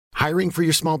Hiring for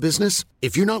your small business?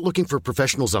 If you're not looking for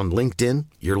professionals on LinkedIn,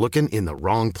 you're looking in the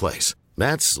wrong place.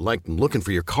 That's like looking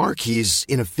for your car keys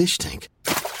in a fish tank.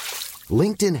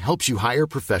 LinkedIn helps you hire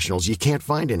professionals you can't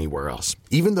find anywhere else,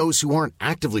 even those who aren't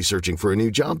actively searching for a new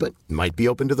job but might be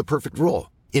open to the perfect role.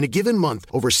 In a given month,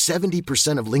 over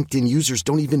 70% of LinkedIn users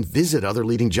don't even visit other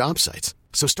leading job sites.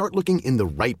 So start looking in the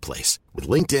right place. With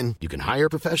LinkedIn, you can hire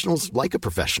professionals like a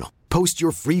professional. Post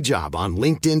your free job on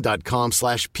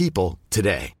linkedin.com/people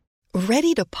today.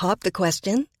 Ready to pop the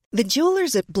question? The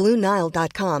jewelers at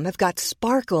BlueNile.com have got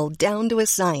sparkle down to a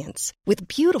science with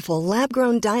beautiful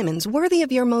lab-grown diamonds worthy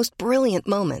of your most brilliant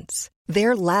moments.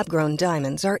 Their lab-grown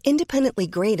diamonds are independently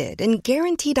graded and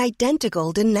guaranteed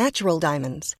identical to natural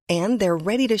diamonds, and they're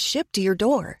ready to ship to your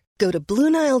door. Go to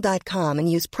BlueNile.com and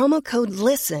use promo code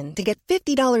LISTEN to get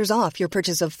 $50 off your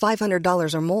purchase of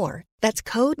 $500 or more. That's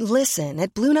code LISTEN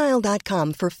at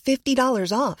BlueNile.com for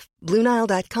 $50 off.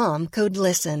 BlueNile.com, code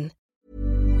LISTEN.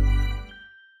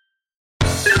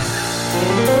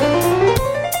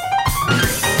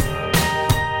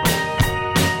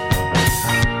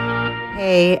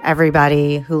 Hey,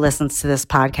 everybody who listens to this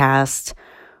podcast.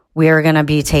 We are going to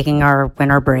be taking our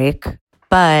winter break,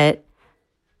 but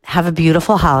have a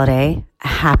beautiful holiday, a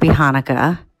happy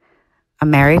Hanukkah, a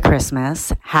Merry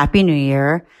Christmas, Happy New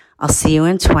Year. I'll see you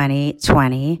in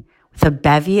 2020 with a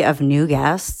bevy of new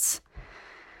guests.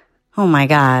 Oh my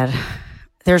God.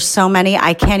 There's so many.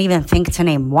 I can't even think to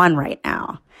name one right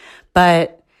now.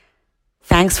 But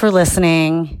thanks for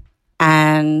listening.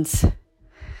 And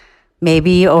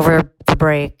maybe over the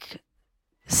break,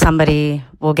 somebody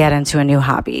will get into a new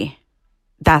hobby.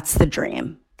 That's the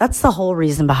dream. That's the whole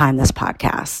reason behind this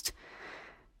podcast.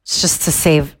 It's just to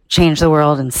change the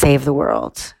world and save the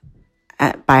world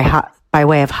by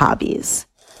way of hobbies.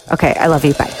 Okay, I love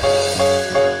you. Bye.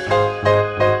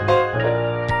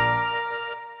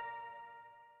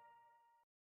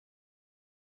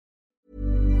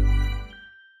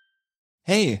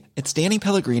 Hey, it's Danny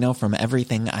Pellegrino from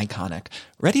Everything Iconic.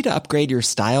 Ready to upgrade your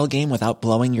style game without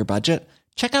blowing your budget?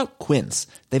 Check out Quince.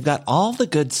 They've got all the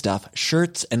good stuff,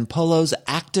 shirts and polos,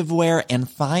 activewear, and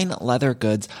fine leather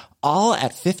goods, all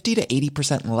at 50 to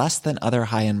 80% less than other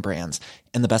high-end brands.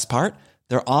 And the best part?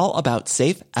 They're all about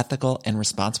safe, ethical, and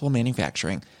responsible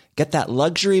manufacturing. Get that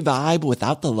luxury vibe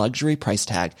without the luxury price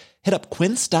tag. Hit up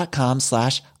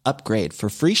quince.com/upgrade for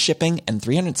free shipping and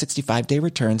 365-day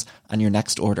returns on your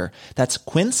next order. That's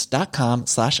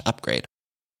quince.com/upgrade.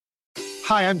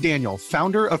 Hi, I'm Daniel,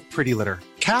 founder of Pretty Litter.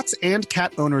 Cats and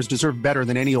cat owners deserve better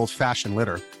than any old-fashioned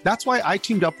litter. That's why I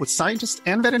teamed up with scientists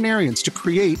and veterinarians to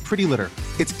create Pretty Litter.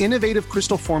 Its innovative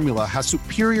crystal formula has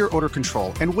superior odor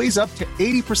control and weighs up to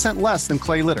 80% less than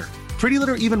clay litter. Pretty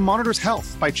Litter even monitors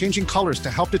health by changing colors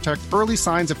to help detect early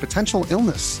signs of potential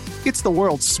illness. It's the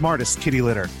world's smartest kitty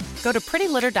litter. Go to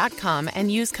prettylitter.com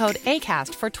and use code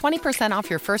ACAST for 20% off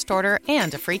your first order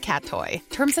and a free cat toy.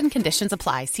 Terms and conditions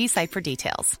apply. See site for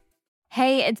details.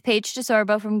 Hey, it's Paige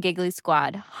DeSorbo from Giggly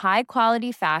Squad. High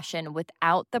quality fashion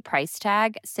without the price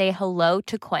tag. Say hello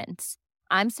to Quince.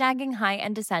 I'm snagging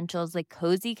high-end essentials like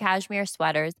cozy cashmere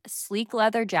sweaters, sleek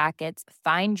leather jackets,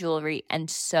 fine jewelry, and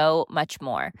so much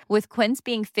more. With Quince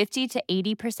being 50 to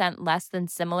 80% less than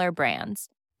similar brands.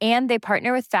 And they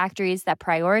partner with factories that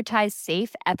prioritize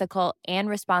safe, ethical, and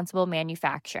responsible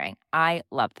manufacturing. I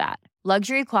love that.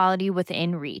 Luxury quality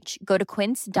within reach. Go to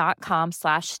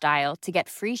quince.com/style to get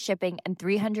free shipping and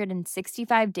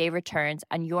 365-day returns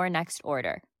on your next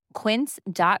order.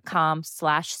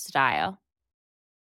 Quince.com/style.